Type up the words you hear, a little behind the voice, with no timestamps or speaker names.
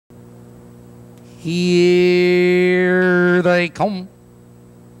Here they come.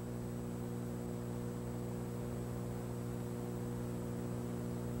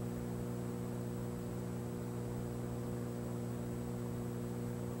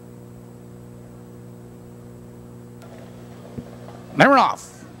 They're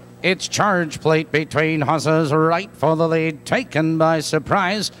off. It's charge plate between horses, right for the lead, taken by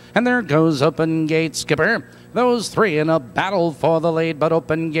surprise. And there goes Open Gate Skipper. Those three in a battle for the lead, but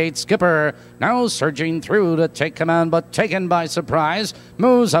Open Gate Skipper now surging through to take command, but taken by surprise.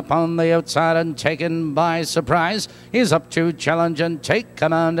 Moves up on the outside and taken by surprise. He's up to challenge and take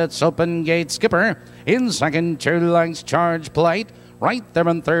command. It's Open Gate Skipper. In second, 2 lengths charge plate. Right there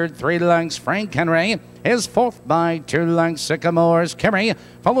in third, 3 lengths Frank Henry. Is fourth by 2 lengths Sycamore's Kerry,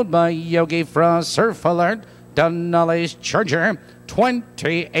 followed by Yogi Frost, Surf Alert, Denali's Charger.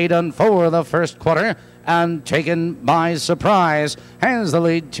 28-4 the first quarter, and taken by surprise. Has the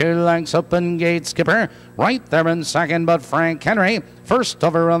lead 2 lengths Open Gate Skipper. Right there in second, but Frank Henry. First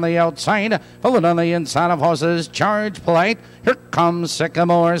over on the outside, followed on the inside of horses, Charge Plate. Here comes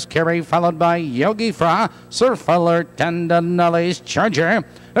Sycamore's Kerry, followed by Yogi Fra, Surf Alert, and Denali's Charger.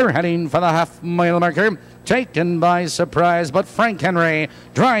 They're heading for the half-mile marker, taken by surprise, but Frank Henry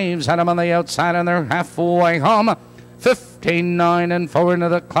drives at him on the outside, and they're halfway home. 15-9 into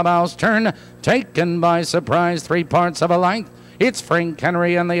the clubhouse turn, taken by surprise, 3 parts of a length. It's Frank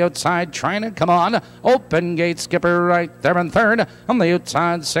Henry on the outside trying to come on. Open Gate Skipper right there in third. On the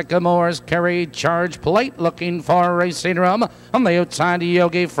outside, Sycamore's Kerry, Charge Plate looking for racing room. On the outside,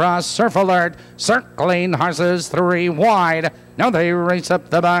 Yogi Frost, Surf Alert, circling horses 3 wide. Now they race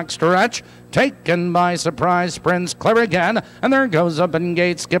up the back stretch. Taken by surprise, sprints clear again, and there goes Open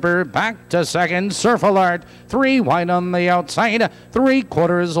Gate Skipper back to second. Surf Alert, 3 wide on the outside,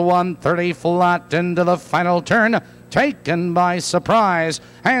 3/4, 130 flat into the final turn. Taken by surprise,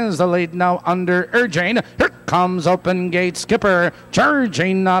 has the lead now under urging. Here comes Open Gate Skipper,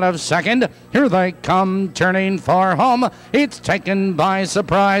 charging out of second. Here they come, turning for home. It's taken by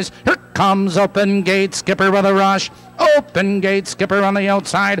surprise. Here comes Open Gate Skipper with a rush. Open Gate Skipper on the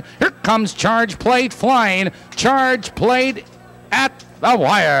outside. Here comes Charge Plate flying. Charge Plate at the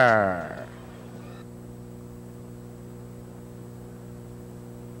wire.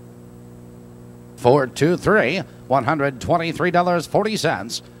 4-2-3,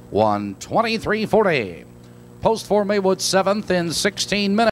 $123.40, $123.40. Post for Maywood 7th in 16 minutes.